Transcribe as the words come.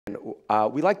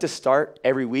We like to start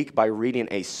every week by reading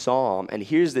a psalm, and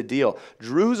here's the deal.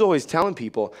 Drew's always telling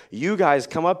people, you guys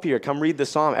come up here, come read the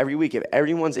psalm every week. If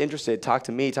everyone's interested, talk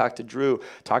to me, talk to Drew,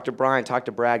 talk to Brian, talk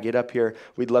to Brad, get up here.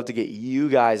 We'd love to get you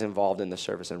guys involved in the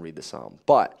service and read the psalm.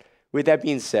 But with that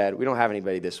being said, we don't have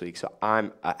anybody this week, so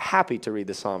I'm happy to read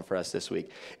the psalm for us this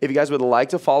week. If you guys would like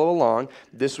to follow along,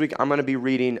 this week I'm going to be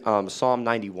reading Psalm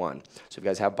 91. So if you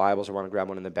guys have Bibles or want to grab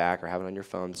one in the back or have it on your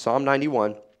phone, Psalm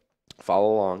 91,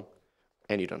 follow along.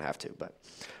 And you don't have to, but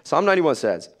Psalm 91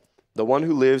 says, "The one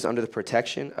who lives under the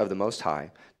protection of the Most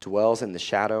High dwells in the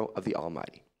shadow of the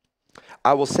Almighty.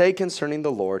 I will say concerning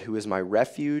the Lord, who is my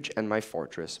refuge and my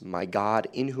fortress, my God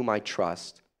in whom I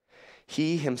trust,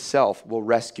 he himself will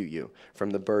rescue you from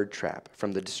the bird trap,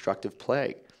 from the destructive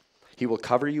plague. He will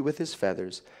cover you with his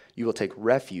feathers. You will take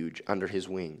refuge under his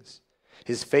wings.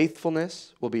 His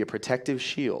faithfulness will be a protective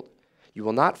shield. You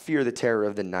will not fear the terror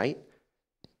of the night,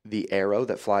 the arrow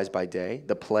that flies by day,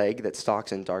 the plague that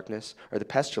stalks in darkness, or the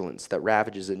pestilence that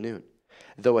ravages at noon.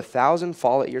 Though 1,000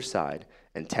 fall at your side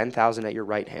and 10,000 at your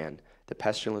right hand, the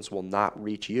pestilence will not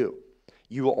reach you.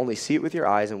 You will only see it with your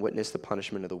eyes and witness the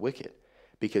punishment of the wicked.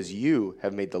 Because you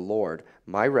have made the Lord,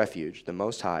 my refuge, the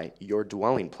Most High, your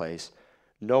dwelling place,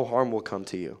 no harm will come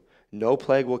to you. No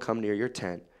plague will come near your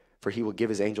tent, for he will give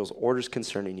his angels orders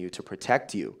concerning you to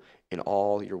protect you in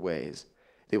all your ways.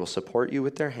 They will support you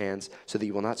with their hands so that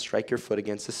you will not strike your foot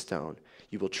against a stone.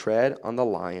 You will tread on the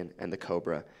lion and the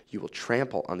cobra. You will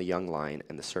trample on the young lion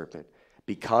and the serpent.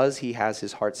 Because he has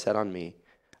his heart set on me,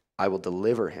 I will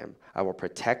deliver him. I will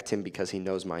protect him because he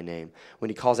knows my name. When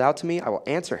he calls out to me, I will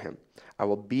answer him. I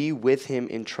will be with him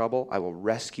in trouble. I will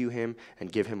rescue him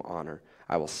and give him honor.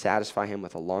 I will satisfy him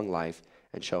with a long life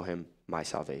and show him my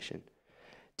salvation."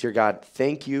 Dear God,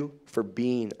 thank you for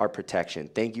being our protection.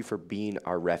 Thank you for being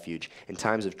our refuge. In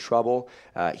times of trouble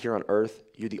here on earth,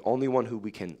 you're the only one who we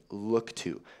can look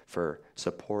to for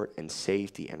support and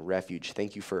safety and refuge.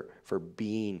 Thank you for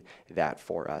being that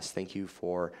for us. Thank you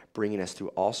for bringing us through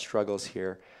all struggles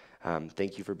here.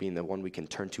 Thank you for being the one we can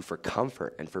turn to for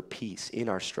comfort and for peace in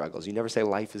our struggles. You never say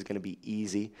life is going to be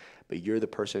easy, but you're the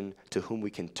person to whom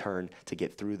we can turn to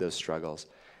get through those struggles.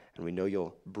 And we know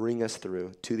you'll bring us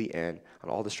through to the end on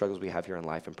all the struggles we have here in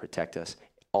life and protect us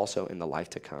also in the life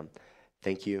to come.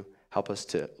 Thank you. Help us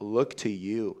to look to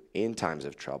you in times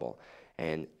of trouble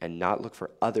and not look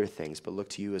for other things, but look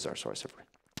to you as our source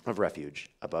of refuge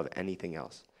above anything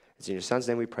else. It's in your son's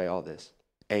name we pray all this.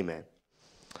 Amen.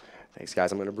 Thanks,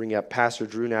 guys. I'm going to bring up Pastor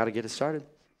Drew now to get us started.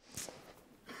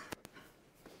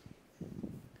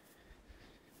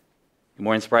 Good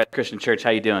morning, Surprise Christian Church. How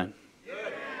you doing?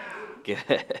 Good.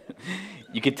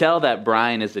 You could tell that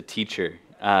Brian is a teacher.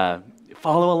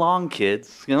 Follow along,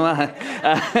 kids. Come on.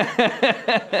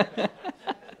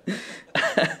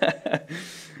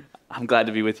 I'm glad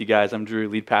to be with you guys. I'm Drew,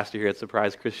 lead pastor here at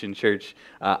Surprise Christian Church.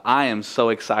 I am so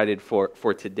excited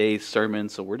for today's sermon,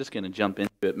 so we're just going to jump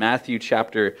into it. Matthew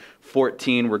chapter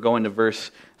 14, we're going to verse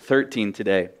 13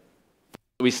 today.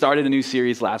 We started a new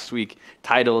series last week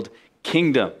titled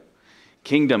Kingdom.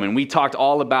 And we talked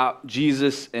all about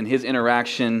Jesus and his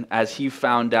interaction as he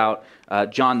found out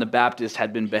John the Baptist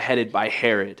had been beheaded by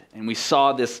Herod. And we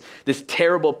saw this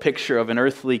terrible picture of an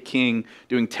earthly king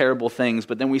doing terrible things,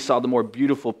 but then we saw the more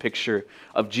beautiful picture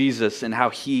of Jesus and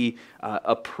how he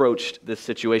approached this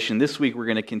situation. This week we're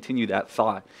going to continue that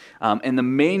thought. And the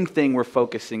main thing we're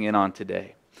focusing in on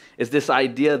today is this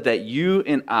idea that you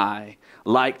and I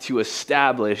like to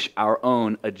establish our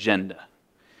own agenda.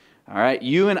 All right,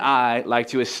 you and I like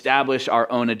to establish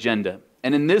our own agenda.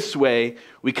 And in this way,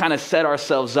 we kind of set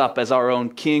ourselves up as our own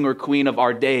king or queen of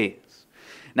our days.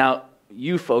 Now,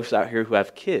 you folks out here who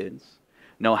have kids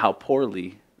know how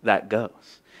poorly that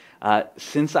goes.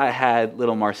 Since I had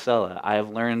little Marcella, I have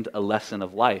learned a lesson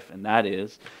of life, and that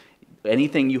is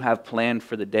anything you have planned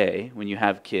for the day when you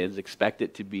have kids, expect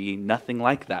it to be nothing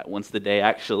like that once the day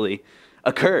actually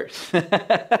occurs.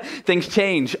 Things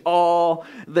change all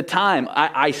the time.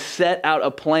 I set out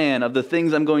a plan of the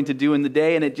things I'm going to do in the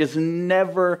day, and it just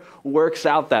never works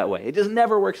out that way. It just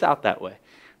never works out that way.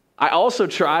 I also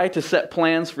try to set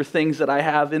plans for things that I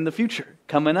have in the future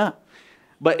coming up.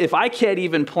 But if I can't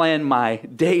even plan my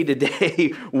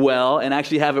day-to-day well and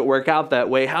actually have it work out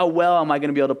that way, how well am I going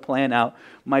to be able to plan out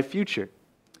my future?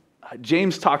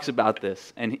 James talks about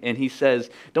this, and he says,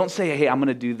 don't say, hey, I'm going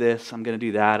to do this, I'm going to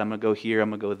do that, I'm going to go here,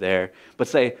 I'm going to go there. But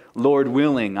say, Lord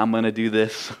willing, I'm going to do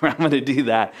this, or I'm going to do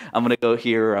that, I'm going to go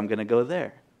here, or I'm going to go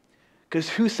there. Because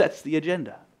who sets the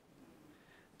agenda?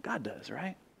 God does,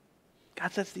 right?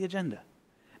 God sets the agenda.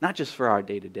 Not just for our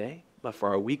day-to-day, but for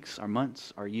our weeks, our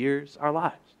months, our years, our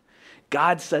lives.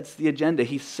 God sets the agenda.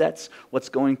 He sets what's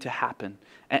going to happen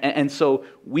And so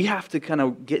we have to kind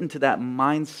of get into that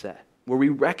mindset where we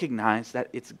recognize that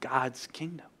it's God's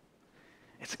kingdom.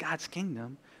 It's God's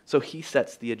kingdom, so he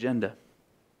sets the agenda.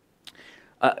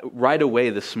 Right away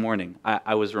this morning,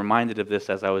 I was reminded of this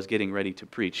as I was getting ready to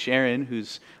preach. Sharon,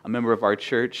 who's a member of our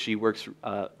church, she works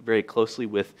very closely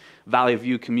with Valley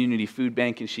View Community Food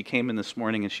Bank, and she came in this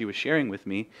morning and she was sharing with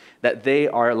me that they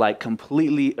are like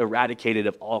completely eradicated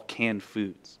of all canned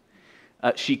foods.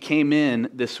 She came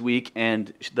in this week,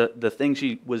 and the thing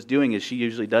she was doing is she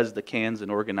usually does the cans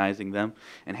and organizing them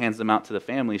and hands them out to the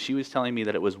family. She was telling me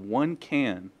that it was 1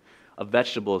 can of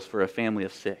vegetables for a family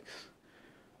of 6.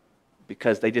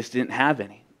 Because they just didn't have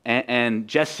any. And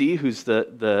Jesse, who's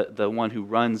the one who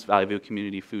runs Valley View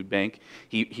Community Food Bank,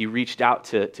 he reached out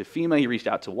to FEMA, he reached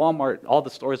out to Walmart, all the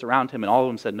stores around him, and all of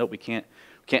them said, nope, we can't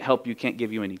help you, can't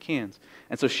give you any cans.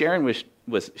 And so Sharon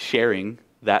was sharing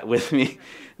that with me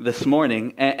this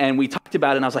morning, and we talked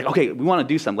about it, and I was like, okay, we want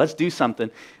to do something. Let's do something.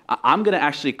 I'm going to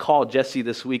actually call Jesse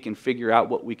this week and figure out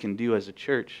what we can do as a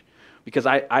church. Because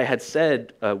I had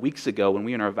said weeks ago when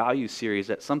we were in our value series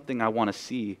that something I want to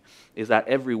see is that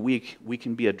every week we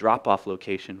can be a drop-off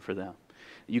location for them.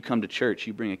 You come to church,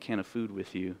 you bring a can of food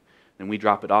with you, and we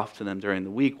drop it off to them during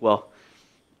the week. Well,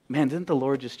 man, didn't the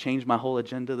Lord just change my whole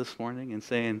agenda this morning and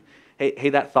saying, hey,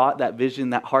 that thought, that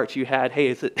vision, that heart you had,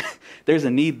 hey, there's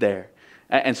a need there.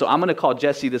 And so I'm going to call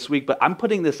Jesse this week, but I'm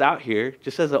putting this out here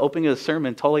just as an opening of the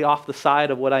sermon, totally off the side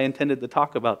of what I intended to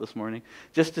talk about this morning,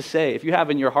 just to say, if you have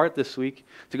in your heart this week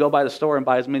to go by the store and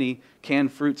buy as many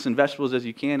canned fruits and vegetables as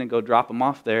you can and go drop them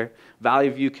off there, Valley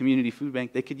View Community Food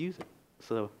Bank, they could use it.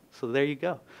 So there you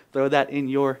go. Throw that in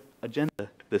your agenda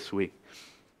this week.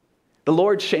 The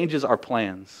Lord changes our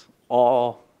plans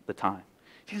all the time.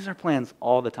 He changes our plans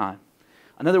all the time.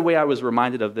 Another way I was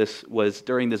reminded of this was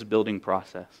during this building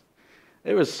process.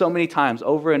 There was so many times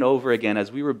over and over again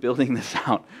as we were building this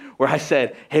out where I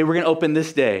said, hey, we're going to open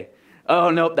this day. Oh,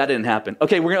 nope, that didn't happen.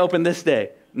 Okay, we're going to open this day.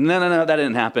 No, that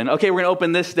didn't happen. Okay, we're going to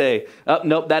open this day. Oh,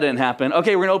 nope, that didn't happen.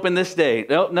 Okay, we're going to open this day.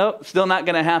 Nope, still not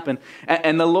going to happen.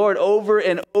 And the Lord over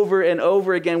and over and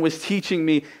over again was teaching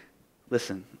me,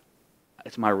 listen,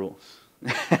 it's my rules.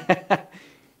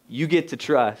 You get to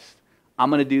trust. I'm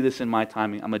going to do this in my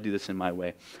timing. I'm going to do this in my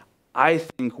way. I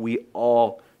think we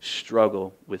all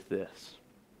struggle with this.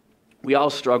 We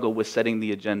all struggle with setting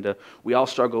the agenda. We all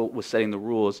struggle with setting the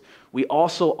rules. We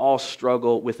also all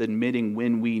struggle with admitting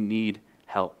when we need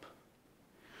help.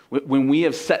 When we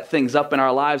have set things up in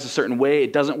our lives a certain way,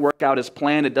 it doesn't work out as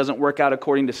planned, it doesn't work out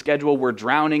according to schedule, we're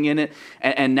drowning in it,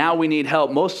 and now we need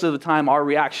help. Most of the time, our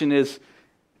reaction is,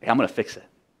 hey, I'm going to fix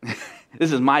it.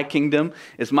 This is my kingdom.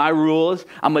 It's my rules.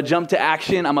 I'm going to jump to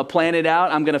action. I'm going to plan it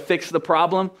out. I'm going to fix the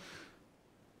problem.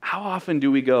 How often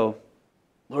do we go,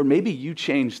 Lord, maybe you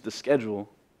changed the schedule.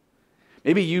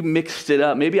 Maybe you mixed it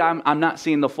up. Maybe I'm not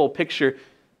seeing the full picture.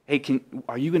 Hey,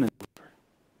 are you going to deliver?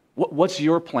 What's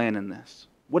your plan in this?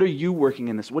 What are you working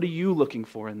in this? What are you looking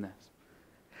for in this?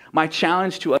 My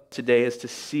challenge to us today is to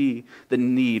see the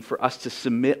need for us to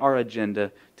submit our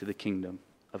agenda to the kingdom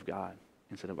of God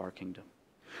instead of our kingdom.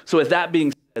 So with that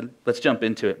being said, let's jump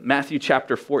into it. Matthew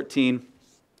chapter 14,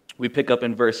 we pick up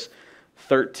in verse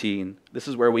 13. This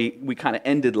is where we kind of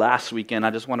ended last weekend.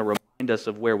 I just want to remind us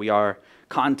of where we are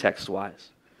context-wise.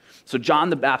 So John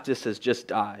the Baptist has just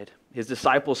died. His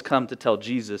disciples come to tell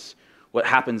Jesus what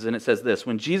happens, and it says this: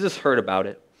 when Jesus heard about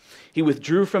it, he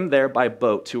withdrew from there by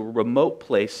boat to a remote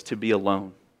place to be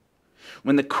alone.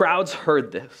 When the crowds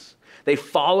heard this, they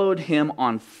followed him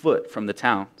on foot from the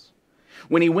towns.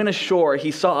 When he went ashore,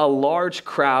 he saw a large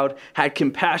crowd, had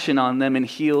compassion on them, and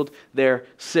healed their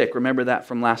sick. Remember that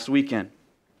from last weekend.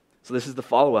 So this is the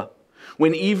follow-up.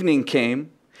 When evening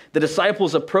came, the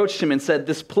disciples approached him and said,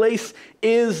 this place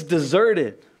is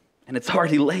deserted, and it's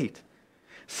already late.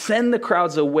 Send the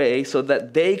crowds away so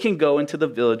that they can go into the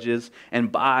villages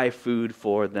and buy food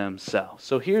for themselves.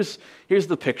 So here's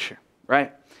the picture,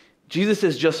 right? Jesus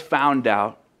has just found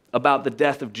out about the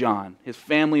death of John, his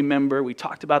family member. We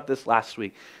talked about this last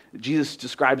week. Jesus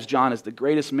describes John as the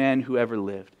greatest man who ever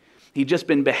lived. He'd just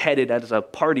been beheaded as a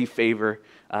party favor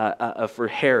for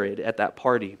Herod at that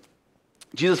party.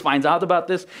 Jesus finds out about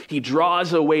this. He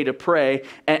draws away to pray.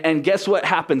 And guess what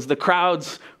happens? The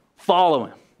crowds follow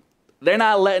him. They're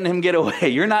not letting him get away.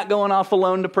 You're not going off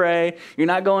alone to pray. You're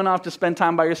not going off to spend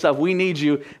time by yourself. We need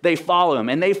you. They follow him,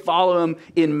 and they follow him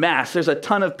in mass. There's a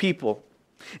ton of people.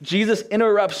 Jesus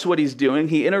interrupts what he's doing.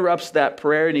 He interrupts that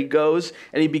prayer, and he goes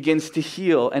and he begins to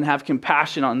heal and have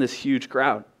compassion on this huge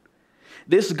crowd.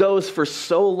 This goes for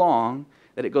so long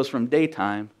that it goes from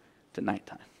daytime to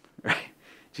nighttime, right?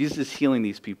 Jesus is healing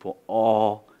these people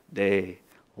all day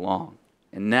long.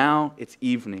 And now it's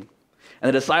evening. And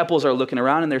the disciples are looking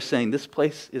around and they're saying, this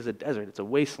place is a desert. It's a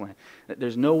wasteland.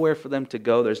 There's nowhere for them to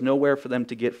go. There's nowhere for them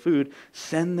to get food.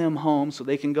 Send them home so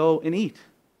they can go and eat.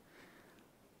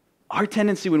 Our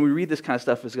tendency when we read this kind of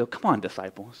stuff is to go, come on,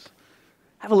 disciples.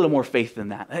 Have a little more faith than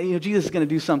that. Jesus is going to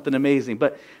do something amazing.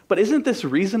 But isn't this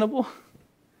reasonable?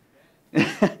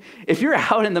 If you're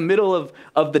out in the middle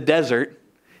of the desert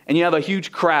and you have a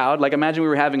huge crowd, like imagine we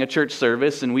were having a church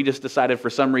service and we just decided for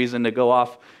some reason to go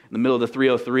off in the middle of the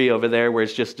 303 over there where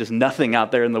it's just nothing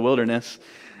out there in the wilderness.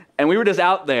 And we were just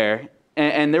out there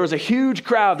and there was a huge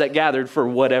crowd that gathered for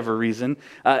whatever reason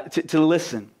to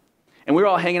listen. And we were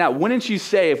all hanging out. Wouldn't you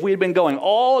say if we had been going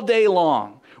all day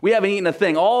long, we haven't eaten a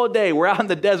thing all day, we're out in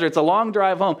the desert, it's a long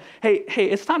drive home. Hey,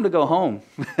 it's time to go home,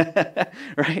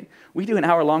 right? We do an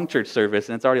hour-long church service,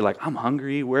 and it's already like, I'm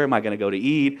hungry, where am I going to go to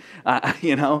eat?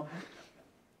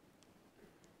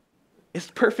 It's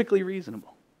perfectly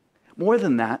reasonable. More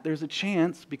than that, there's a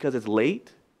chance, because it's late,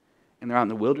 and they're out in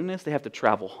the wilderness, they have to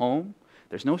travel home.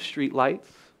 There's no street lights,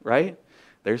 right?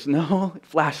 There's no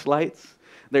flashlights.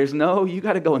 You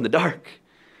got to go in the dark.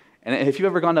 And if you've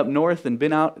ever gone up north and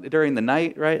been out during the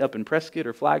night, right, up in Prescott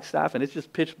or Flagstaff, and it's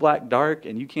just pitch black dark,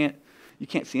 and you can't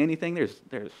see anything. There's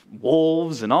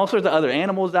wolves and all sorts of other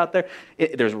animals out there.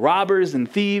 There's robbers and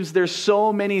thieves. There's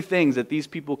so many things that these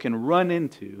people can run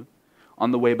into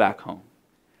on the way back home.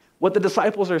 What the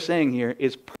disciples are saying here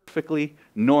is perfectly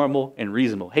normal and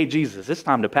reasonable. Hey, Jesus, it's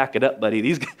time to pack it up, buddy.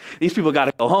 These people got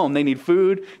to go home. They need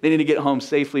food. They need to get home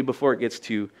safely before it gets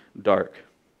too dark.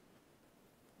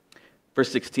 Verse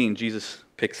 16, Jesus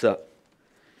picks up.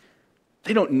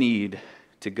 They don't need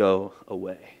to go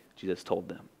away, Jesus told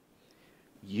them.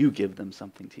 You give them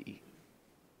something to eat.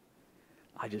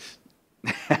 I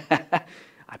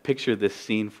picture this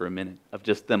scene for a minute of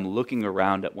just them looking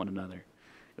around at one another,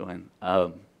 going,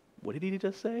 what did he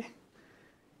just say?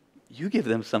 You give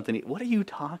them something to eat. What are you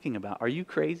talking about? Are you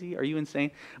crazy? Are you insane?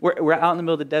 We're out in the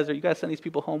middle of the desert. You got to send these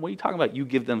people home. What are you talking about? You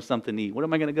give them something to eat. What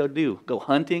am I going to go do? Go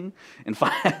hunting and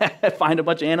find a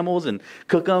bunch of animals and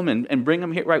cook them and bring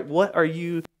them here? Right? What are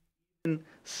you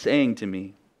saying to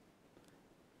me?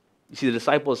 You see, the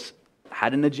disciples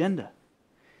had an agenda,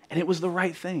 and it was the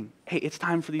right thing. Hey, it's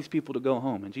time for these people to go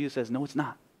home. And Jesus says, no, it's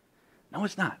not. No,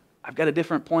 it's not. I've got a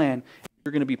different plan.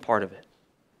 You're going to be part of it.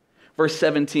 Verse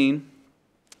 17,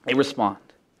 they respond.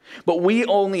 But we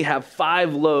only have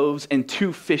 5 loaves and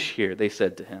 2 fish here, they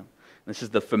said to him. This is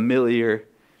the familiar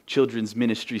children's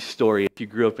ministry story if you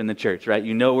grew up in the church, right?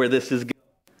 You know where this is going.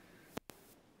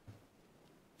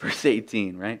 Verse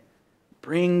 18, right?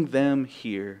 Bring them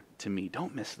here to me.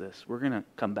 Don't miss this. We're going to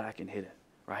come back and hit it,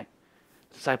 right?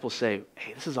 The disciples say,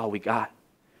 hey, this is all we got.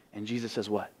 And Jesus says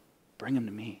what? Bring them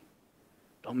to me.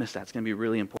 Don't miss that. It's going to be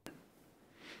really important.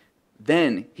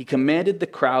 Then he commanded the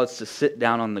crowds to sit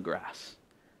down on the grass.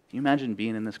 Can you imagine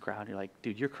being in this crowd? You're like,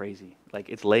 dude, you're crazy. Like,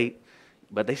 it's late,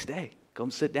 but they stay. Go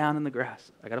and sit down in the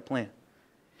grass. I got a plan.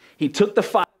 He took the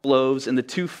 5 loaves and the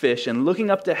 2 fish, and looking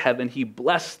up to heaven, he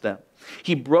blessed them.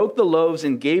 He broke the loaves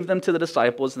and gave them to the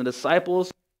disciples, and the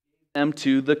disciples gave them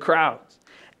to the crowds.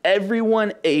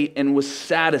 Everyone ate and was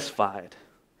satisfied.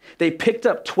 They picked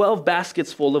up 12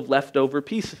 baskets full of leftover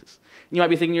pieces. You might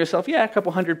be thinking to yourself, yeah, a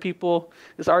couple hundred people,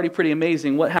 it's already pretty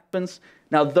amazing. What happens?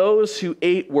 Now, those who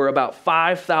ate were about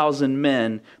 5,000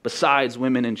 men, besides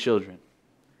women and children.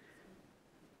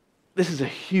 This is a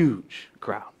huge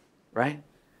crowd, right?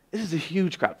 This is a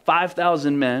huge crowd.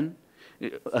 5,000 men,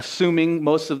 assuming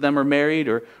most of them are married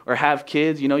or have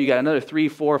kids. You know, you got another 3,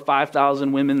 4,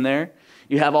 5,000 women there.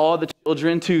 You have all the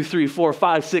children, 2, 3, 4,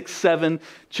 5, 6, 7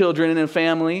 children in a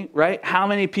family, right? How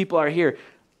many people are here?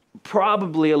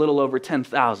 Probably a little over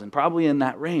 10,000, probably in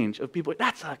that range of people.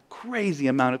 That's a crazy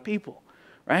amount of people,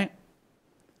 right?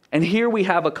 And here we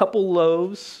have a couple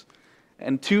loaves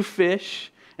and 2 fish,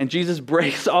 and Jesus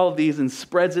breaks all of these and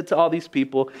spreads it to all these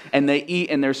people, and they eat,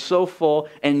 and they're so full,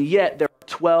 and yet there are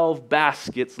 12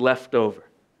 baskets left over.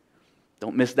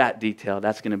 Don't miss that detail.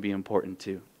 That's going to be important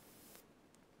too.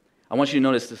 I want you to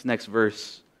notice this next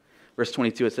verse. Verse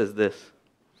 22, it says this.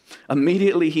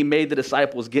 Immediately he made the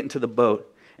disciples get into the boat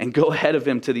and go ahead of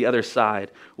him to the other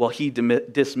side while he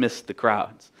dismissed the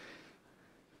crowds.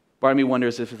 Part of me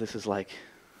wonders if this is like,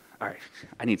 all right,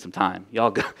 I need some time.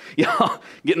 Y'all get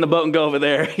in the boat and go over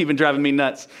there. You've been driving me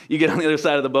nuts. You get on the other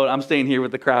side of the boat. I'm staying here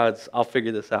with the crowds. I'll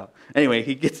figure this out. Anyway,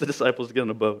 he gets the disciples to get on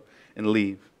the boat and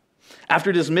leave.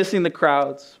 After dismissing the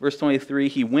crowds, verse 23,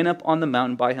 he went up on the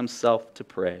mountain by himself to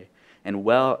pray, and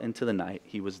well into the night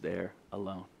he was there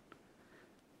alone.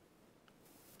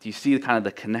 Do you see kind of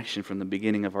the connection from the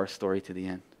beginning of our story to the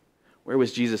end? Where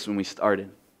was Jesus when we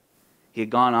started? He had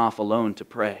gone off alone to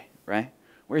pray, right?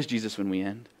 Where's Jesus when we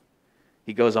end?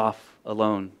 he goes off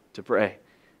alone to pray.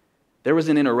 There was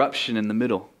an interruption in the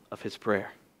middle of his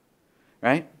prayer,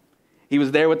 right? He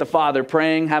was there with the Father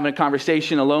praying, having a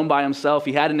conversation alone by himself.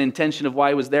 He had an intention of why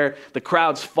he was there. The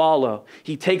crowds follow.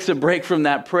 He takes a break from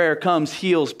that prayer, comes,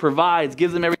 heals, provides,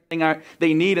 gives them everything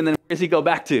they need, and then where does he go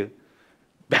back to?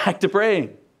 Back to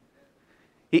praying.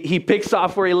 He picks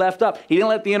off where he left up. He didn't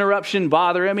let the interruption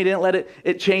bother him. He didn't let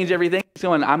it change everything. He's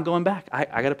going, I'm going back.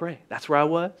 I got to pray. That's where I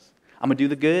was. I'm going to do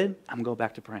the good. I'm going to go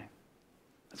back to praying.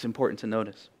 That's important to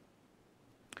notice.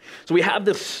 So we have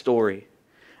this story,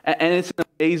 and it's an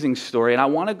amazing story, and I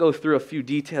want to go through a few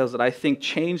details that I think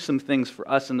change some things for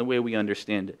us in the way we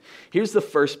understand it. Here's the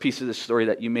first piece of the story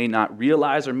that you may not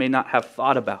realize or may not have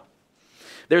thought about.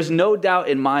 There's no doubt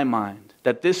in my mind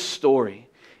that this story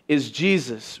is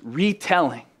Jesus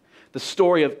retelling the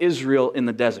story of Israel in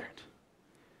the desert.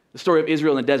 The story of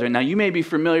Israel in the desert. Now, you may be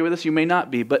familiar with this, you may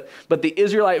not be, but the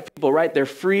Israelite people, right, they're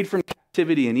freed from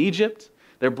captivity in Egypt.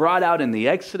 They're brought out in the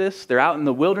Exodus. They're out in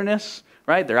the wilderness,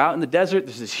 right? They're out in the desert.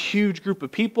 There's this huge group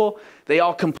of people. They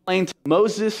all complain to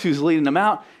Moses, who's leading them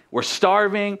out. We're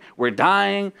starving. We're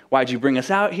dying. Why'd you bring us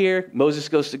out here? Moses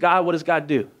goes to God. What does God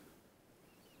do?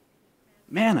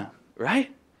 Manna,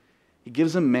 right? He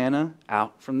gives them manna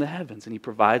out from the heavens, and he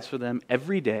provides for them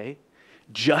every day,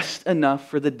 just enough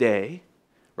for the day,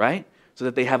 right? So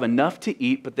that they have enough to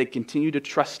eat, but they continue to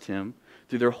trust him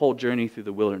through their whole journey through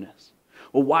the wilderness.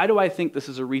 Well, why do I think this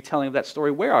is a retelling of that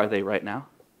story? Where are they right now?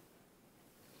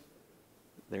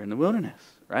 They're in the wilderness,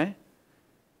 right?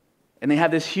 And they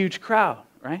have this huge crowd,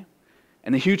 right?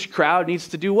 And the huge crowd needs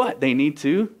to do what? They need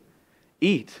to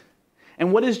eat.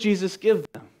 And what does Jesus give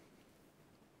them?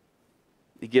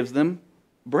 He gives them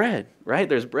bread, right?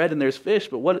 There's bread and there's fish,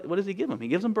 but what does he give them? He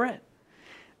gives them bread.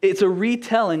 It's a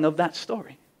retelling of that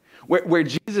story, where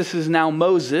Jesus is now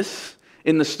Moses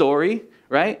in the story,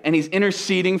 right? And he's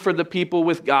interceding for the people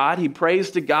with God. He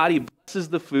prays to God. He blesses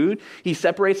the food. He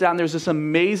separates out, and there's this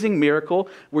amazing miracle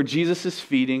where Jesus is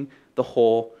feeding the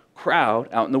whole crowd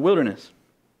out in the wilderness.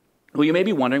 Well, you may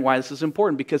be wondering why this is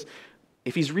important, because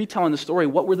if he's retelling the story,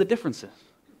 what were the differences?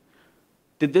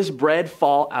 Did this bread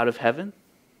fall out of heaven?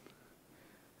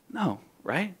 No,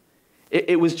 right?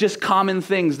 It was just common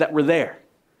things that were there.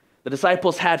 The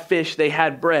disciples had fish, they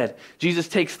had bread. Jesus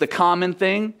takes the common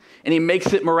thing and he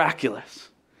makes it miraculous.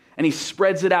 And he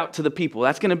spreads it out to the people.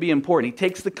 That's going to be important. He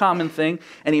takes the common thing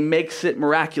and he makes it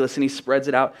miraculous and he spreads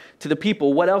it out to the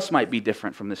people. What else might be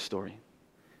different from this story?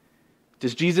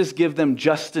 Does Jesus give them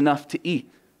just enough to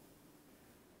eat?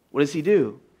 What does he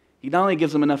do? He not only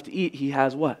gives them enough to eat, he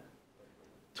has what?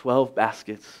 12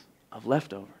 baskets of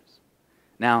leftovers.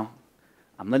 Now,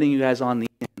 I'm letting you guys on the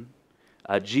in.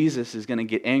 Jesus is going to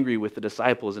get angry with the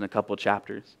disciples in a couple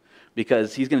chapters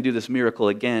because he's going to do this miracle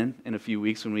again in a few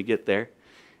weeks when we get there.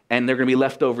 And they're going to be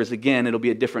leftovers again. It'll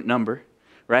be a different number,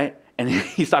 right? And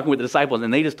he's talking with the disciples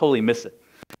and they just totally miss it.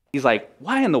 He's like,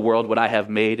 why in the world would I have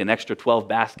made an extra 12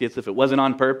 baskets if it wasn't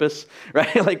on purpose,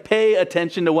 right? Like, pay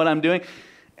attention to what I'm doing.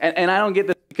 And I don't get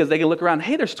this because they can look around,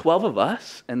 hey, there's 12 of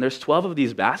us and there's 12 of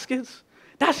these baskets.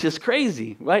 That's just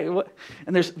crazy, right?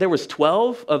 And there was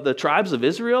 12 of the tribes of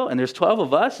Israel, and there's 12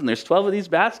 of us, and there's 12 of these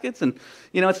baskets. And,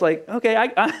 it's like, okay,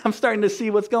 I'm starting to see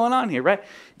what's going on here, right?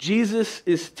 Jesus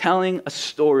is telling a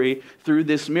story through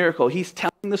this miracle. He's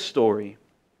telling the story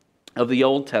of the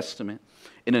Old Testament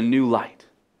in a new light.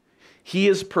 He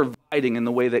is providing in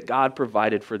the way that God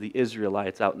provided for the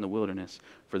Israelites out in the wilderness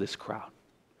for this crowd.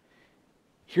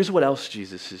 Here's what else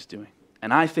Jesus is doing.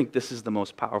 And I think this is the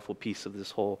most powerful piece of this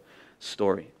whole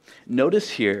story. Notice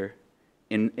here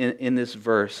in this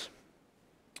verse,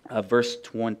 verse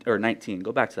 20 or 19.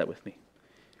 Go back to that with me.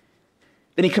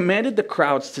 Then he commanded the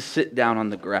crowds to sit down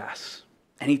on the grass,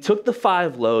 and he took the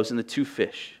 5 loaves and the 2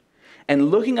 fish,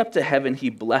 and looking up to heaven, he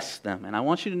blessed them. And I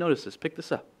want you to notice this. Pick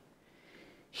this up.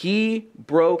 He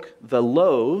broke the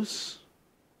loaves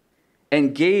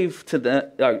and gave to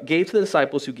the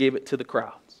disciples, who gave it to the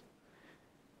crowds.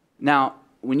 Now,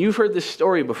 when you've heard this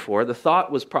story before, the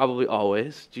thought was probably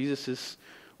always, Jesus is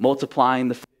multiplying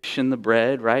the fish and the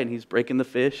bread, right? And he's breaking the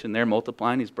fish and they're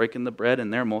multiplying. He's breaking the bread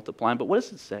and they're multiplying. But what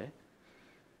does it say?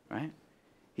 Right?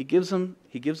 He gives them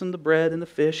the bread and the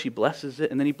fish. He blesses it.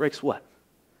 And then he breaks what?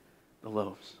 The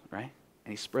loaves, right?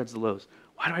 And he spreads the loaves.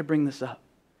 Why do I bring this up?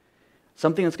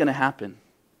 Something that's going to happen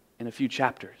in a few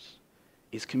chapters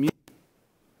is communion,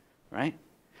 right?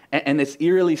 And it's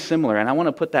eerily similar. And I want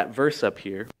to put that verse up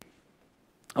here.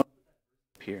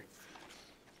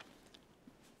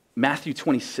 Matthew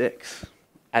 26,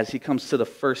 as he comes to the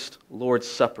first Lord's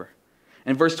Supper.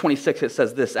 In verse 26, it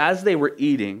says this: as they were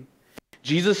eating,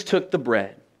 Jesus took the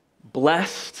bread,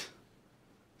 blessed,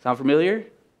 sound familiar?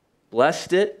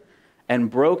 Blessed it, and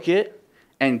broke it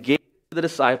and gave it to the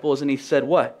disciples. And he said,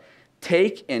 what?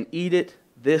 Take and eat it.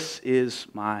 This is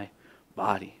my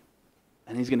body.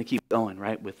 And he's going to keep going,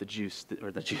 right, with the juice.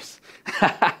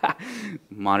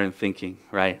 Modern thinking,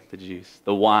 right? The juice,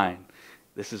 the wine.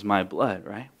 This is my blood,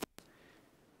 right?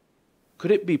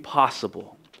 Could it be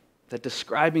possible that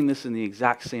describing this in the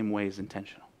exact same way is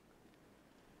intentional?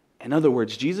 In other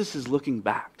words, Jesus is looking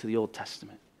back to the Old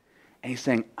Testament, and he's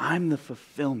saying, I'm the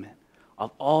fulfillment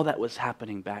of all that was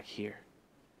happening back here.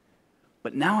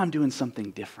 But now I'm doing something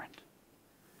different.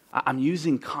 I'm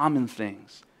using common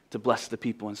things to bless the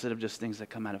people instead of just things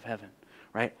that come out of heaven,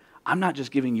 right? I'm not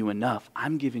just giving you enough.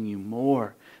 I'm giving you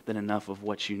more than enough of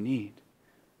what you need.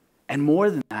 And more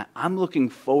than that, I'm looking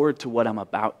forward to what I'm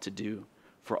about to do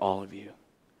for all of you.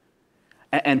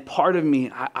 And part of me,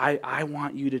 I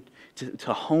want you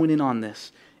to hone in on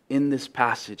this in this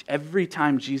passage. Every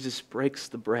time Jesus breaks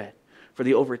the bread for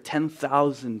the over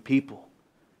 10,000 people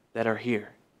that are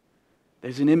here,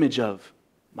 there's an image of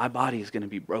my body is going to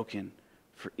be broken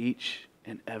for each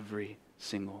and every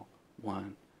single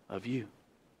one of you.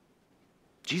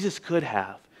 Jesus could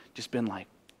have just been like,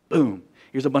 boom,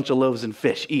 here's a bunch of loaves and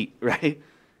fish, eat, right?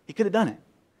 He could have done it.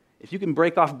 If you can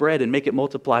break off bread and make it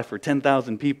multiply for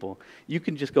 10,000 people, you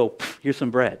can just go, here's some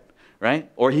bread, right?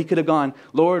 Or he could have gone,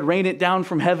 Lord, rain it down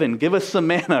from heaven. Give us some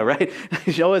manna, right?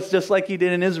 Show us just like he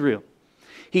did in Israel.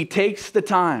 He takes the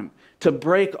time to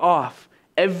break off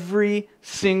every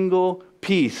single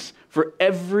piece for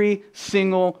every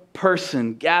single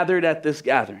person gathered at this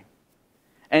gathering.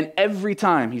 And every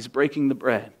time he's breaking the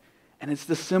bread, and it's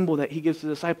the symbol that he gives to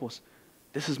the disciples,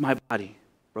 this is my body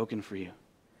broken for you.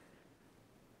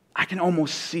 I can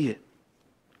almost see it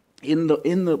in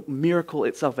the miracle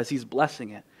itself as he's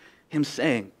blessing it. Him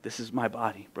saying, this is my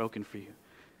body broken for you.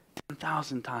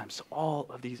 10,000 times to all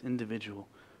of these individual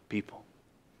people.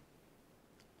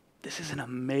 This is an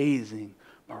amazing,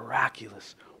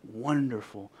 miraculous,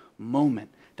 wonderful moment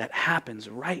that happens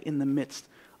right in the midst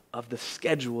of the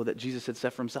schedule that Jesus had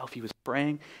set for himself. He was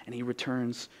praying and he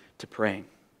returns to praying.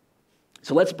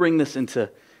 So let's bring this into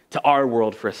our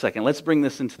world for a second. Let's bring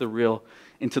this into the real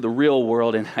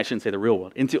world, and I shouldn't say the real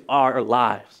world, into our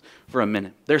lives for a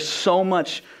minute. There's so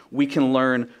much we can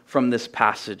learn from this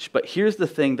passage, but here's the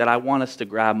thing that I want us to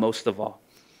grab most of all.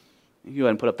 You go ahead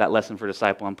and put up that lesson for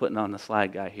disciple. I'm putting on the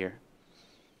slide guy here.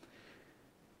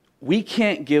 We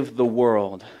can't give the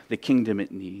world the kingdom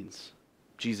it needs.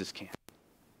 Jesus can.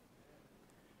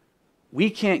 We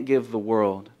can't give the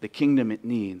world the kingdom it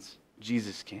needs.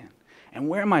 Jesus can. And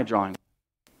where am I drawing?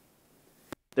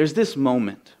 There's this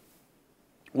moment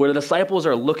where the disciples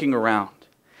are looking around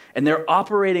and they're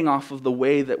operating off of the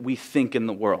way that we think in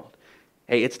the world.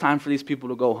 Hey, it's time for these people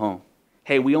to go home.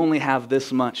 Hey, we only have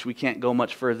this much. We can't go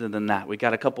much further than that. We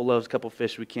got a couple loaves, a couple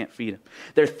fish. We can't feed them.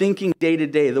 They're thinking day to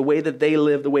day, the way that they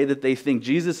live, the way that they think.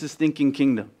 Jesus is thinking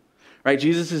kingdom, right?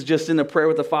 Jesus is just in a prayer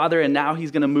with the Father, and now he's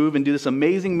going to move and do this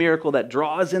amazing miracle that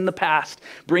draws in the past,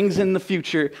 brings in the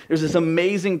future. There's this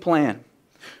amazing plan.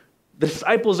 The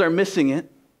disciples are missing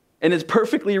it, and it's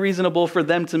perfectly reasonable for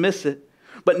them to miss it.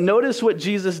 But notice what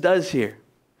Jesus does here.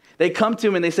 They come to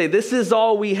him and they say, this is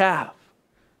all we have.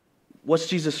 What's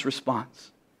Jesus' response?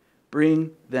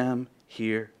 Bring them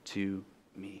here to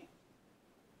me.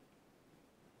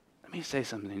 Let me say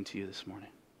something to you this morning.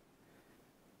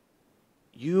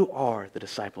 You are the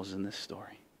disciples in this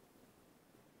story.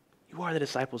 You are the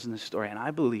disciples in this story, and I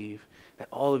believe that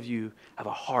all of you have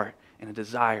a heart and a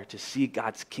desire to see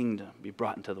God's kingdom be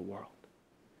brought into the world.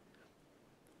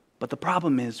 But the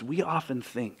problem is we often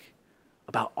think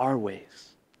about our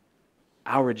ways,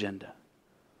 our agenda,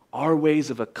 our ways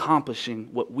of accomplishing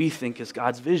what we think is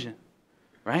God's vision,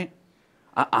 right?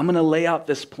 I'm going to lay out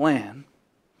this plan,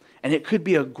 and it could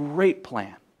be a great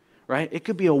plan, right? It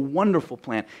could be a wonderful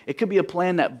plan. It could be a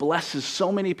plan that blesses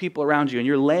so many people around you, and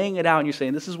you're laying it out and you're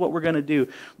saying, this is what we're going to do.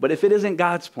 But if it isn't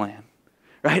God's plan,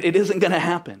 right, it isn't going to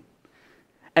happen.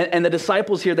 And the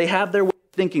disciples here, they have their way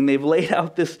of thinking. They've laid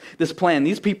out this plan.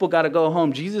 These people got to go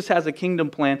home. Jesus has a kingdom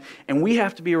plan, and we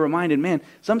have to be reminded, man,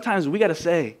 sometimes we got to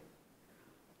say,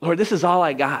 Lord, this is all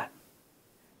I got,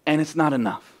 and it's not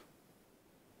enough.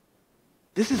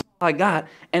 This is all I got,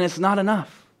 and it's not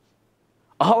enough.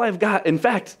 All I've got, in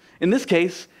fact, in this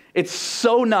case, it's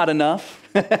so not enough.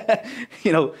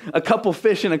 A couple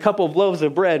fish and a couple of loaves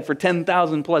of bread for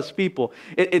 10,000 plus people.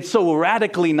 It's so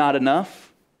radically not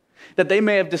enough that they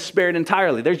may have despaired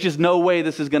entirely. There's just no way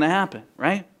this is going to happen,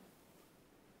 right?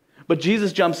 But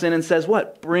Jesus jumps in and says,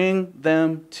 what? Bring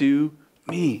them to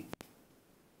me.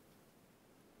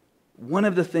 One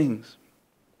of the things,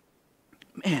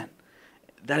 man,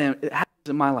 that it happens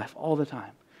in my life all the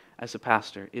time as a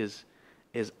pastor is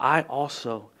is I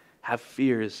also have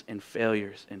fears and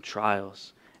failures and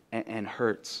trials and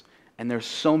hurts. And there's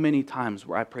so many times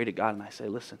where I pray to God and I say,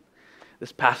 listen,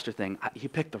 this pastor thing, you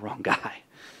picked the wrong guy.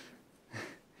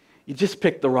 You just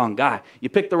picked the wrong guy. You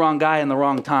picked the wrong guy in the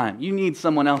wrong time. You need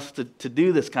someone else to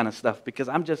do this kind of stuff because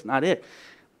I'm just not it.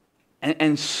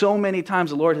 And so many times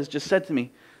the Lord has just said to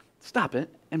me, stop it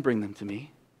and bring them to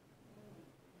me.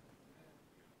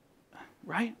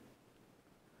 Right?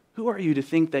 Who are you to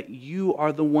think that you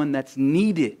are the one that's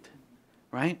needed?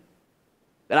 Right?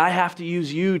 That I have to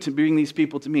use you to bring these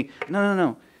people to me.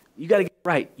 No. You got to get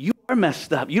right. You are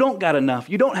messed up. You don't got enough.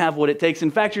 You don't have what it takes.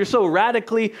 In fact, you're so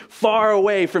radically far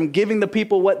away from giving the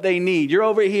people what they need. You're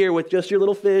over here with just your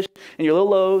little fish and your little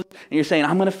loaves, and you're saying,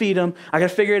 I'm going to feed them. I got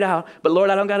to figure it out. But Lord,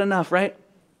 I don't got enough, right?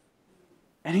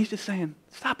 And he's just saying,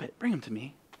 stop it. Bring them to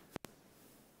me.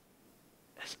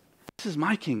 This is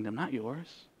my kingdom, not yours.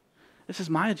 This is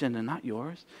my agenda, not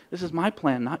yours. This is my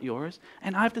plan, not yours.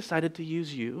 And I've decided to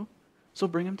use you, so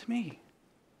bring them to me.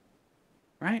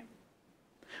 Right?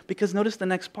 Because notice the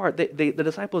next part. The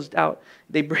disciples doubt.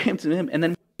 They bring him to him. And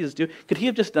then what does Jesus do? Could he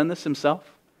have just done this himself?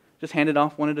 Just hand it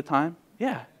off one at a time?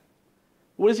 Yeah.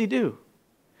 What does he do?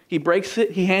 He breaks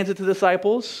it. He hands it to the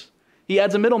disciples. He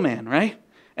adds a middleman, right?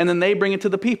 And then they bring it to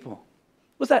the people.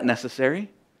 Was that necessary?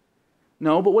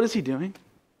 No, but what is he doing?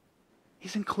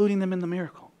 He's including them in the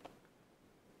miracle.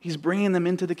 He's bringing them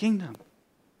into the kingdom.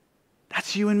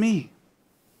 That's you and me.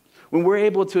 When we're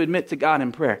able to admit to God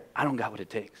in prayer, I don't got what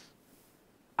it takes.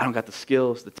 I don't got the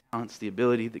skills, the talents, the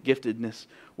ability, the giftedness,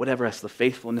 whatever else, the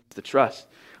faithfulness, the trust.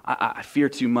 I fear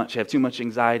too much. I have too much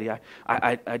anxiety.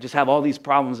 I just have all these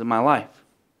problems in my life.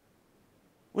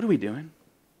 What are we doing?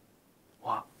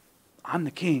 Well, I'm the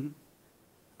king.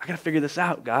 I got to figure this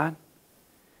out, God.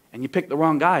 And you picked the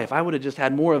wrong guy. If I would have just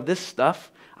had more of this stuff,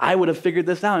 I would have figured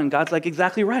this out. And God's like,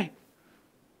 exactly right.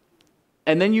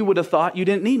 And then you would have thought you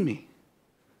didn't need me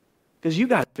because you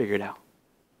got it figured out.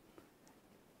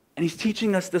 And he's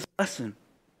teaching us this lesson.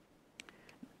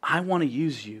 I want to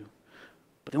use you.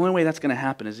 But the only way that's going to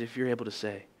happen is if you're able to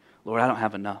say, Lord, I don't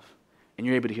have enough. And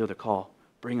you're able to hear the call.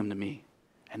 Bring them to me.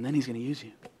 And then he's going to use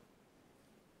you.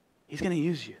 He's going to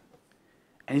use you.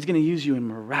 And he's going to use you in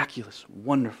miraculous,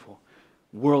 wonderful,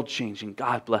 world-changing,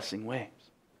 God-blessing ways.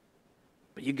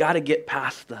 But you got to get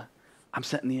past I'm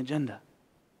setting the agenda.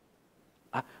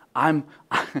 I'm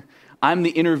the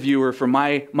interviewer for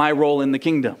my role in the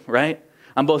kingdom, right?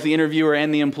 I'm both the interviewer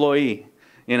and the employee,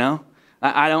 you know?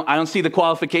 I don't see the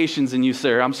qualifications in you,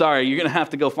 sir. I'm sorry. You're going to have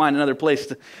to go find another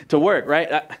place to work,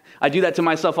 right? I do that to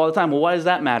myself all the time. Well, why does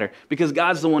that matter? Because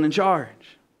God's the one in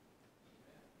charge.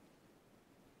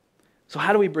 So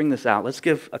how do we bring this out? Let's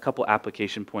give a couple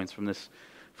application points from this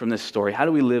story. How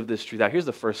do we live this truth out? Here's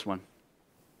the first one.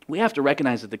 We have to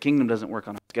recognize that the kingdom doesn't work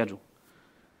on our schedule.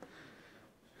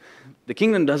 The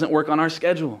kingdom doesn't work on our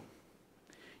schedule.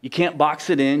 You can't box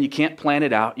it in. You can't plan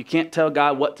it out. You can't tell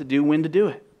God what to do, when to do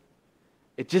it.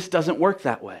 It just doesn't work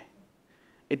that way.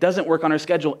 It doesn't work on our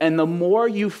schedule. And the more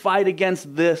you fight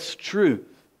against this truth,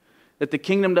 that the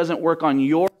kingdom doesn't work on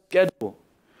your schedule,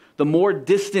 the more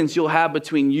distance you'll have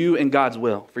between you and God's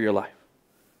will for your life.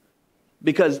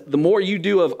 Because the more you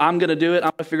do of, I'm going to do it, I'm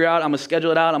going to figure it out, I'm going to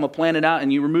schedule it out, I'm going to plan it out,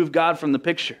 and you remove God from the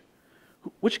picture.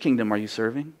 Which kingdom are you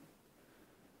serving?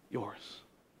 Yours,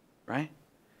 right?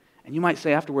 And you might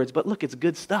say afterwards, but look, it's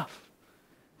good stuff.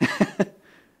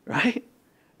 Right?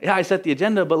 Yeah, I set the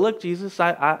agenda, but look, Jesus,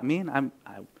 I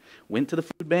went to the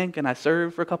food bank and I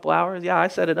served for a couple hours. Yeah, I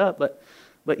set it up,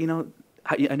 but you know,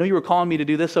 I know you were calling me to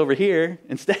do this over here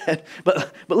instead,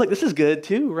 but look, this is good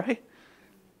too, right?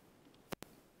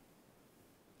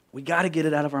 We got to get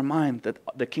it out of our mind that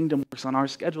the kingdom works on our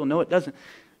schedule. No, it doesn't.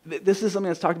 This is something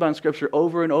that's talked about in Scripture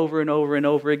over and over and over and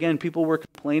over again. People were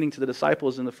complaining to the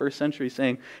disciples in the first century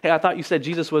saying, hey, I thought you said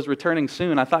Jesus was returning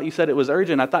soon. I thought you said it was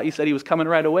urgent. I thought you said he was coming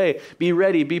right away. Be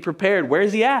ready, be prepared.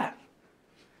 Where's he at?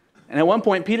 And at one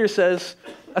point, Peter says,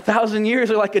 1,000 years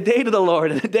are like a day to the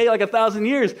Lord, and a day like 1,000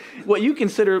 years. What you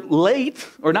consider late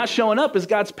or not showing up is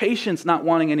God's patience, not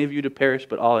wanting any of you to perish,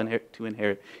 but all to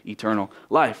inherit eternal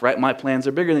life, right? My plans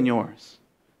are bigger than yours.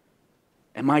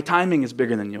 And my timing is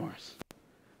bigger than yours.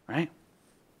 Right?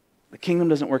 The kingdom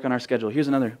doesn't work on our schedule. Here's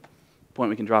another point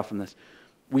we can draw from this.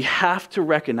 We have to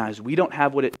recognize we don't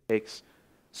have what it takes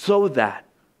so that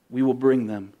we will bring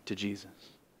them to Jesus.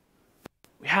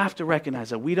 We have to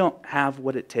recognize that we don't have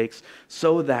what it takes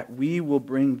so that we will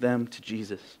bring them to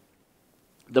Jesus.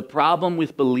 The problem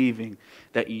with believing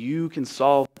that you can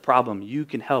solve the problem, you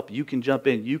can help, you can jump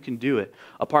in, you can do it,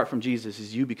 apart from Jesus,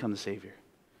 is you become the Savior.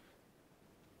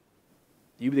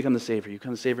 You become the Savior. You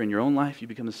become the Savior in your own life. You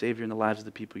become the Savior in the lives of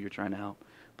the people you're trying to help.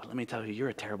 But let me tell you, you're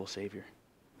a terrible Savior.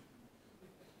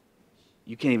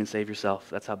 you can't even save yourself.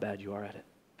 That's how bad you are at it.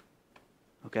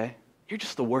 Okay? You're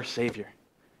just the worst Savior.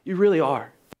 You really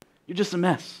are. You're just a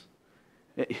mess.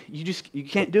 You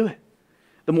can't do it.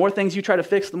 The more things you try to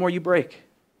fix, the more you break.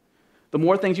 The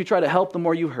more things you try to help, the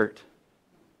more you hurt.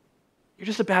 You're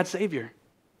just a bad Savior.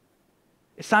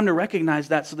 It's time to recognize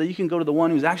that so that you can go to the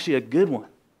one who's actually a good one.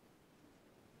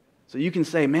 So you can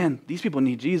say, man, these people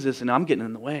need Jesus and I'm getting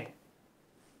in the way.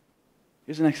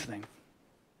 Here's the next thing.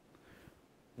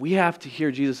 We have to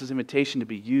hear Jesus' invitation to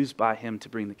be used by him to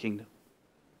bring the kingdom.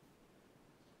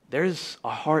 There's a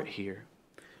heart here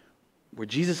where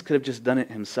Jesus could have just done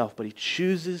it himself, but he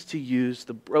chooses to use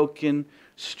the broken,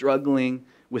 struggling,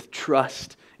 with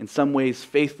trust, in some ways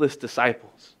faithless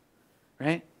disciples,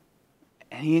 right?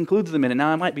 And he includes them in it.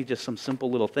 Now, it might be just some simple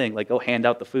little thing, like, go hand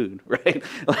out the food, right?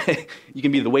 Like, you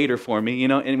can be the waiter for me,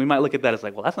 and we might look at that as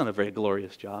like, well, that's not a very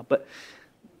glorious job, but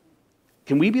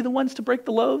can we be the ones to break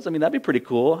the loaves? I mean, that'd be pretty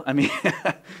cool. I mean,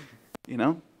 but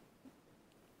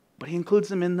he includes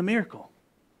them in the miracle.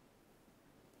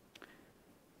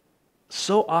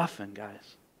 So often,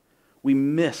 guys, we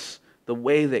miss the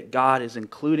way that God is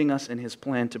including us in his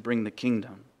plan to bring the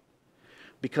kingdom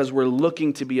because we're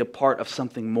looking to be a part of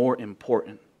something more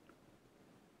important.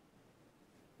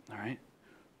 All right?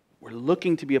 We're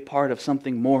looking to be a part of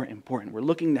something more important. We're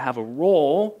looking to have a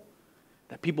role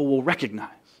that people will recognize.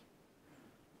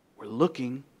 We're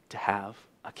looking to have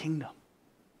a kingdom.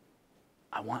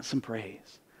 I want some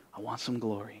praise. I want some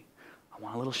glory. I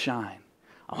want a little shine.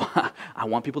 I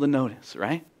want people to notice,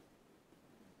 right?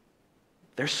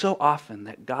 There's so often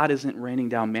that God isn't raining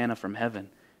down manna from heaven.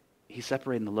 He's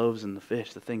separating the loaves and the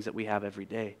fish, the things that we have every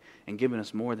day, and giving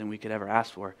us more than we could ever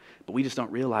ask for. But we just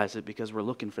don't realize it because we're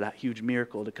looking for that huge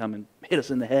miracle to come and hit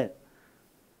us in the head.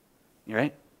 You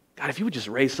right? God, if you would just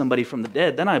raise somebody from the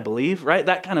dead, then I believe, right?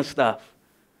 That kind of stuff.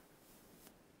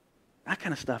 That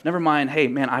kind of stuff. Never mind, hey,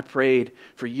 man, I prayed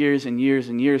for years and years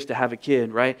and years to have a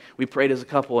kid, right? We prayed as a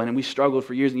couple, and we struggled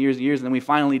for years and years and years, and then we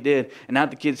finally did. And now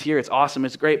the kid's here. It's awesome.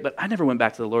 It's great. But I never went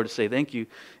back to the Lord to say thank you.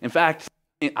 In fact,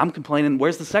 I'm complaining,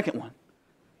 where's the second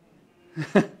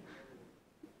one?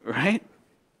 Right?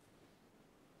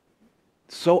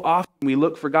 So often we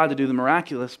look for God to do the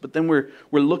miraculous, but then we're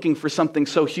looking for something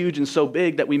so huge and so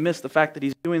big that we miss the fact that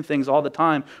he's doing things all the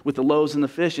time with the loaves and the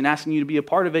fish and asking you to be a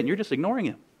part of it, and you're just ignoring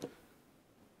him.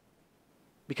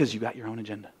 Because you got your own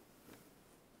agenda.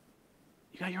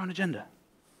 You got your own agenda.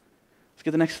 Let's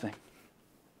get the next thing.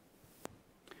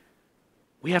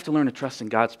 We have to learn to trust in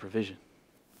God's provision.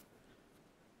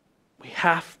 We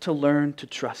have to learn to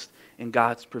trust in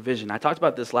God's provision. I talked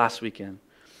about this last weekend.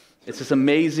 It's this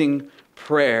amazing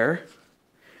prayer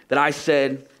that I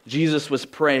said Jesus was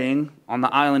praying on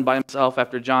the island by himself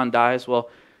after John dies. Well,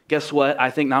 guess what? I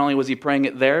think not only was he praying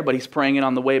it there, but he's praying it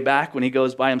on the way back when he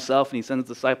goes by himself and he sends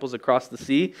his disciples across the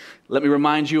sea. Let me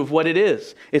remind you of what it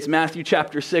is. It's Matthew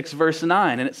chapter 6, verse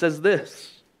 9, and it says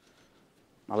this.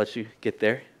 I'll let you get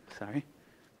there. Sorry.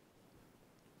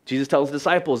 Jesus tells the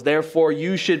disciples, therefore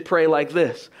you should pray like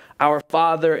this. Our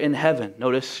Father in heaven.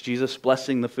 Notice Jesus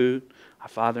blessing the food. Our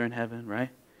Father in heaven, right?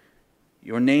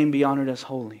 Your name be honored as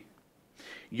holy.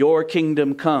 Your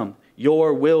kingdom come.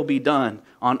 Your will be done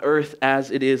on earth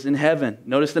as it is in heaven.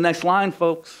 Notice the next line,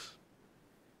 folks.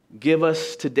 Give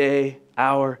us today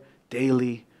our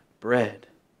daily bread.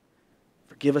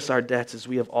 Forgive us our debts as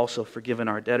we have also forgiven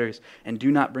our debtors. And do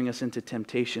not bring us into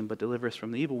temptation, but deliver us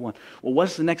from the evil one. Well,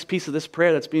 what's the next piece of this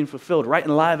prayer that's being fulfilled? Right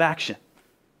in live action.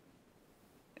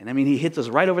 And I mean, he hits us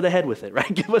right over the head with it,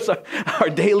 right? Give us our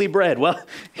daily bread. Well,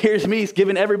 here's me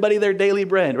giving everybody their daily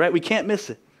bread, right? We can't miss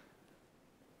it.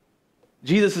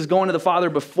 Jesus is going to the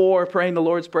Father before praying the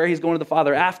Lord's Prayer. He's going to the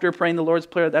Father after praying the Lord's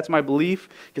Prayer. That's my belief,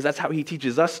 because that's how he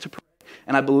teaches us to pray.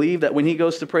 And I believe that when he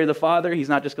goes to pray to the Father, he's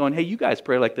not just going, hey, you guys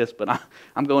pray like this, but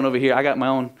I'm going over here. I got my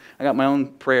own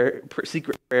prayer,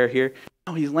 secret prayer here.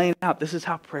 No, he's laying out, this is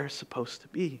how prayer is supposed to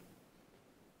be.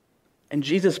 And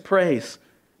Jesus prays,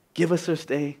 give us this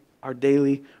day our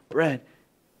daily bread.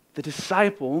 The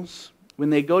disciples,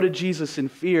 when they go to Jesus in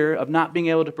fear of not being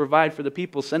able to provide for the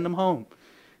people, send them home.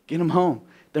 Get them home.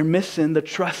 They're missing the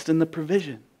trust and the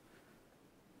provision.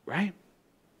 Right?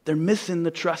 They're missing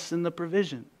the trust and the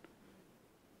provision.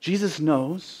 Jesus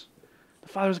knows the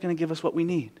Father's going to give us what we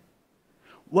need.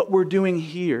 What we're doing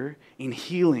here in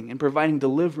healing and providing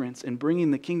deliverance and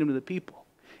bringing the kingdom to the people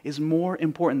is more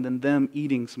important than them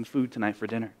eating some food tonight for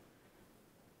dinner.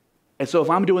 And so if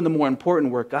I'm doing the more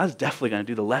important work, God's definitely going to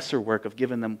do the lesser work of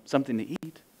giving them something to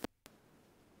eat.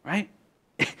 Right?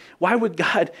 Why would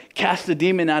God cast a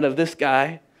demon out of this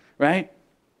guy, right?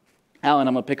 Alan,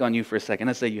 I'm going to pick on you for a second.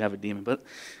 Let's say you have a demon, but,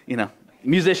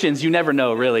 musicians, you never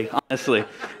know, really, honestly.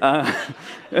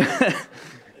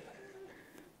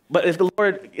 But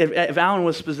if Alan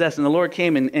was possessed and the Lord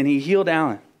came and he healed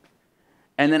Alan,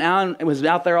 and then Alan was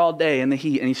out there all day in the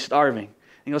heat and he's starving,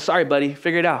 and he goes, sorry, buddy,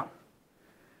 figure it out.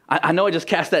 I know I just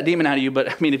cast that demon out of you,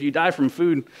 but I mean, if you die from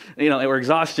food, or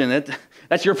exhaustion,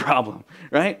 that's your problem,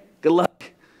 right? Good luck.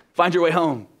 Find your way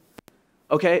home.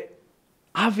 Okay?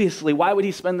 Obviously, why would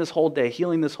he spend this whole day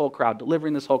healing this whole crowd,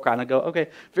 delivering this whole crowd? And I go, okay,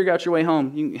 figure out your way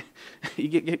home. You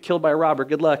get killed by a robber.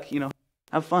 Good luck.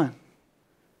 Have fun.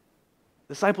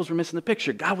 The disciples were missing the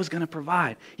picture. God was going to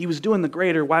provide. He was doing the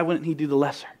greater. Why wouldn't he do the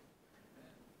lesser?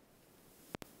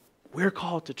 We're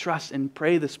called to trust and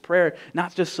pray this prayer,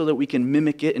 not just so that we can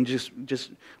mimic it and just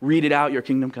read it out, your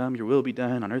kingdom come, your will be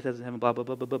done on earth as in heaven, blah, blah,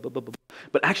 blah, blah, blah, blah, blah, blah,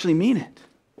 but actually mean it.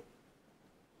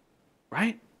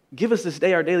 Right? Give us this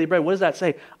day our daily bread. What does that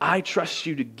say? I trust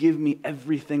you to give me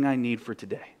everything I need for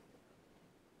today.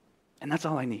 And that's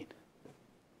all I need.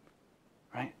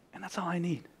 Right? And that's all I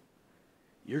need.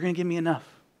 You're going to give me enough.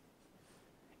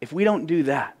 If we don't do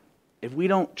that, if we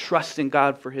don't trust in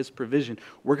God for his provision,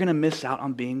 we're going to miss out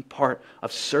on being part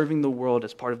of serving the world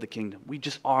as part of the kingdom. We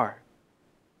just are.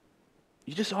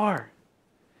 You just are.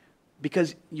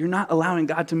 Because you're not allowing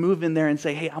God to move in there and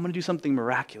say, hey, I'm going to do something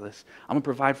miraculous. I'm going to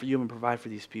provide for you. I'm going to provide for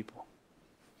these people.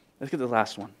 Let's get the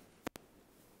last one.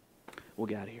 We'll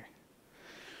get out of here.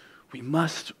 We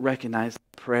must recognize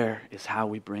that prayer is how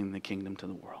we bring the kingdom to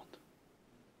the world.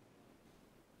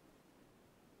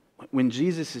 When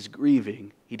Jesus is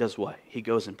grieving, he does what? He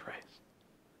goes and prays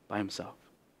by himself.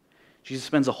 Jesus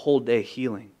spends a whole day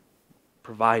healing,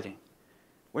 providing.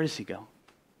 Where does he go?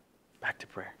 Back to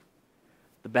prayer.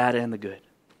 The bad and the good,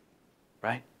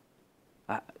 right?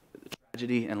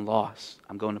 Tragedy and loss,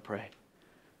 I'm going to pray.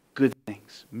 Good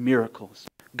things, miracles,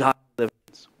 God's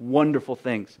deliverance, wonderful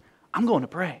things, I'm going to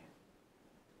pray.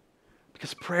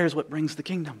 Because prayer is what brings the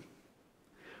kingdom.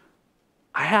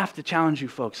 I have to challenge you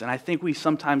folks, and I think we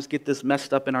sometimes get this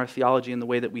messed up in our theology and the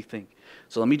way that we think.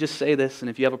 So let me just say this, and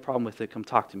if you have a problem with it, come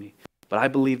talk to me. But I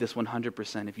believe this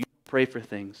 100%. If you pray for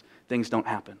things, things don't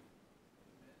happen.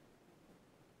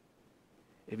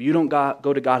 If you don't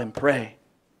go to God and pray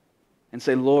and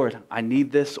say, Lord, I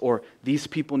need this, or these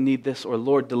people need this, or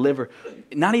Lord, deliver.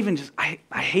 Not even just, I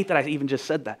hate that I even just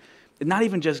said that. Not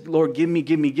even just, Lord, give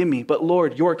me, but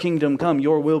Lord, your kingdom come,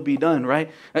 your will be done, right?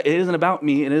 It isn't about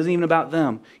me. It isn't even about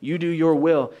them. You do your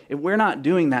will. If we're not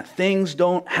doing that, things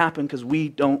don't happen because we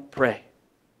don't pray.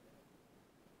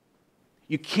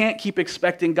 You can't keep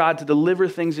expecting God to deliver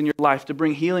things in your life, to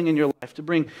bring healing in your life, to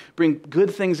bring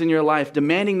good things in your life,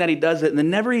 demanding that he does it, and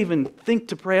then never even think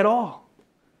to pray at all.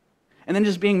 And then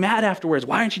just being mad afterwards.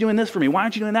 Why aren't you doing this for me? Why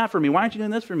aren't you doing that for me? Why aren't you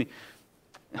doing this for me?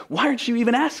 Why aren't you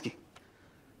even asking?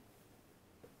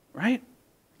 Right?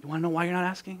 You want to know why you're not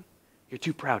asking? You're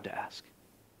too proud to ask.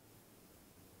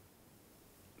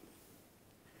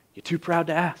 You're too proud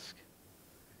to ask.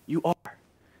 You are.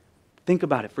 Think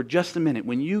about it for just a minute.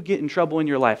 When you get in trouble in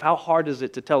your life, how hard is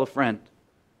it to tell a friend,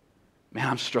 man,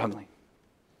 I'm struggling?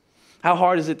 How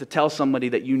hard is it to tell somebody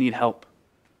that you need help?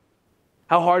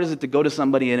 How hard is it to go to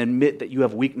somebody and admit that you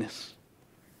have weakness?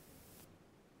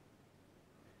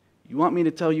 You want me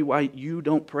to tell you why you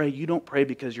don't pray? You don't pray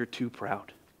because you're too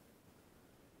proud.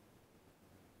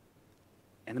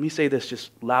 And let me say this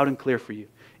just loud and clear for you.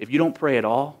 If you don't pray at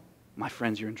all, my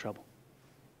friends, you're in trouble.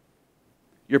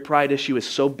 Your pride issue is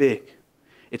so big.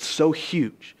 It's so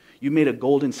huge. You made a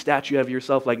golden statue of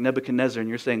yourself like Nebuchadnezzar, and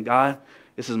you're saying, God,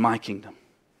 this is my kingdom.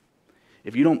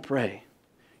 If you don't pray,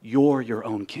 you're your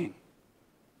own king.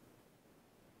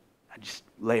 I just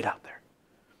lay it out there.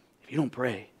 If you don't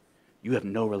pray, you have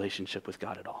no relationship with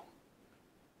God at all.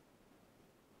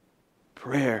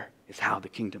 Prayer is how the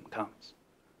kingdom comes.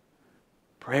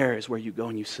 Prayer is where you go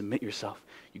and you submit yourself.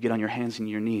 You get on your hands and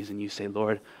your knees and you say,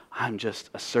 Lord, I'm just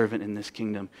a servant in this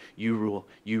kingdom. You rule,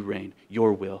 you reign,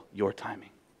 your will, your timing.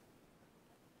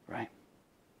 Right?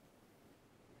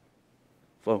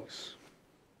 Folks,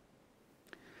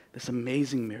 this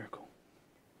amazing miracle,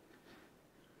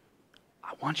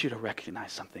 I want you to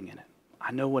recognize something in it.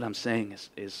 I know what I'm saying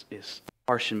is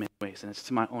harsh in many ways, and it's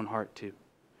to my own heart too.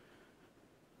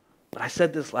 But I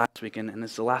said this last week, and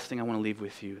it's the last thing I want to leave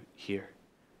with you here.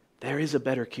 There is a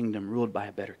better kingdom ruled by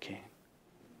a better king.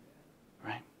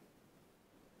 Right?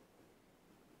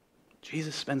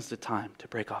 Jesus spends the time to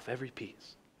break off every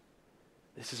piece.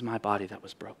 This is my body that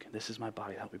was broken. This is my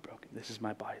body that will be broken. This is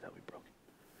my body that will be broken.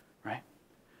 Right?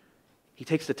 He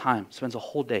takes the time, spends a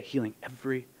whole day healing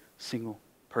every single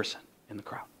person in the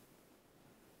crowd.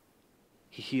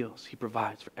 He heals. He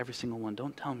provides for every single one.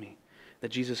 Don't tell me that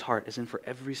Jesus' heart is in for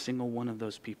every single one of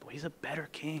those people. He's a better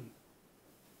king.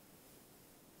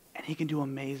 And he can do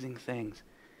amazing things.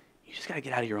 You just got to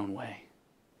get out of your own way.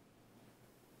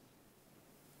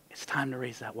 It's time to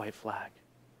raise that white flag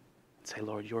and say,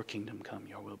 Lord, your kingdom come,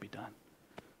 your will be done.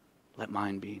 Let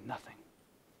mine be nothing.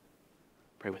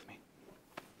 Pray with me.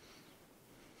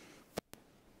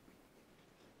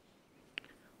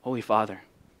 Holy Father,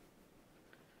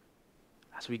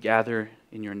 as we gather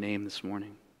in your name this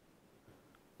morning,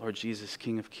 Lord Jesus,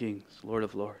 King of kings, Lord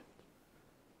of lords,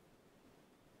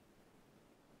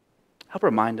 help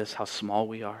remind us how small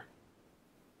we are.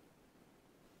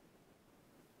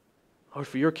 Lord,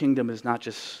 for your kingdom is not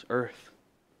just earth.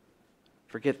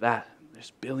 Forget that.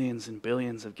 There's billions and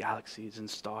billions of galaxies and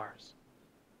stars.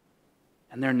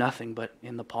 And they're nothing but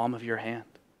in the palm of your hand.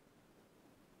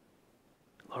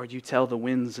 Lord, you tell the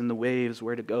winds and the waves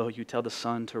where to go. You tell the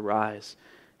sun to rise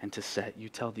and to set. You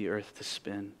tell the earth to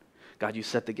spin. God, you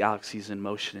set the galaxies in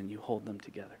motion and you hold them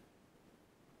together.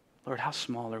 Lord, how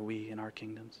small are we in our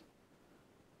kingdoms?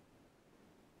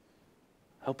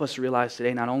 Help us realize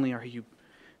today, not only are you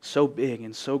so big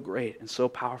and so great and so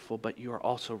powerful, but you are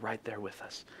also right there with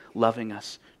us, loving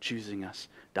us, choosing us,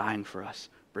 dying for us,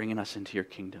 bringing us into your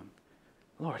kingdom.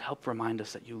 Lord, help remind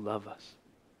us that you love us.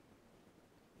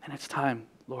 And it's time,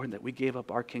 Lord, that we gave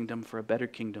up our kingdom for a better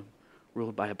kingdom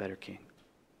ruled by a better king.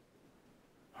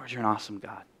 Lord, you're an awesome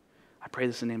God. I pray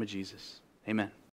this in the name of Jesus. Amen.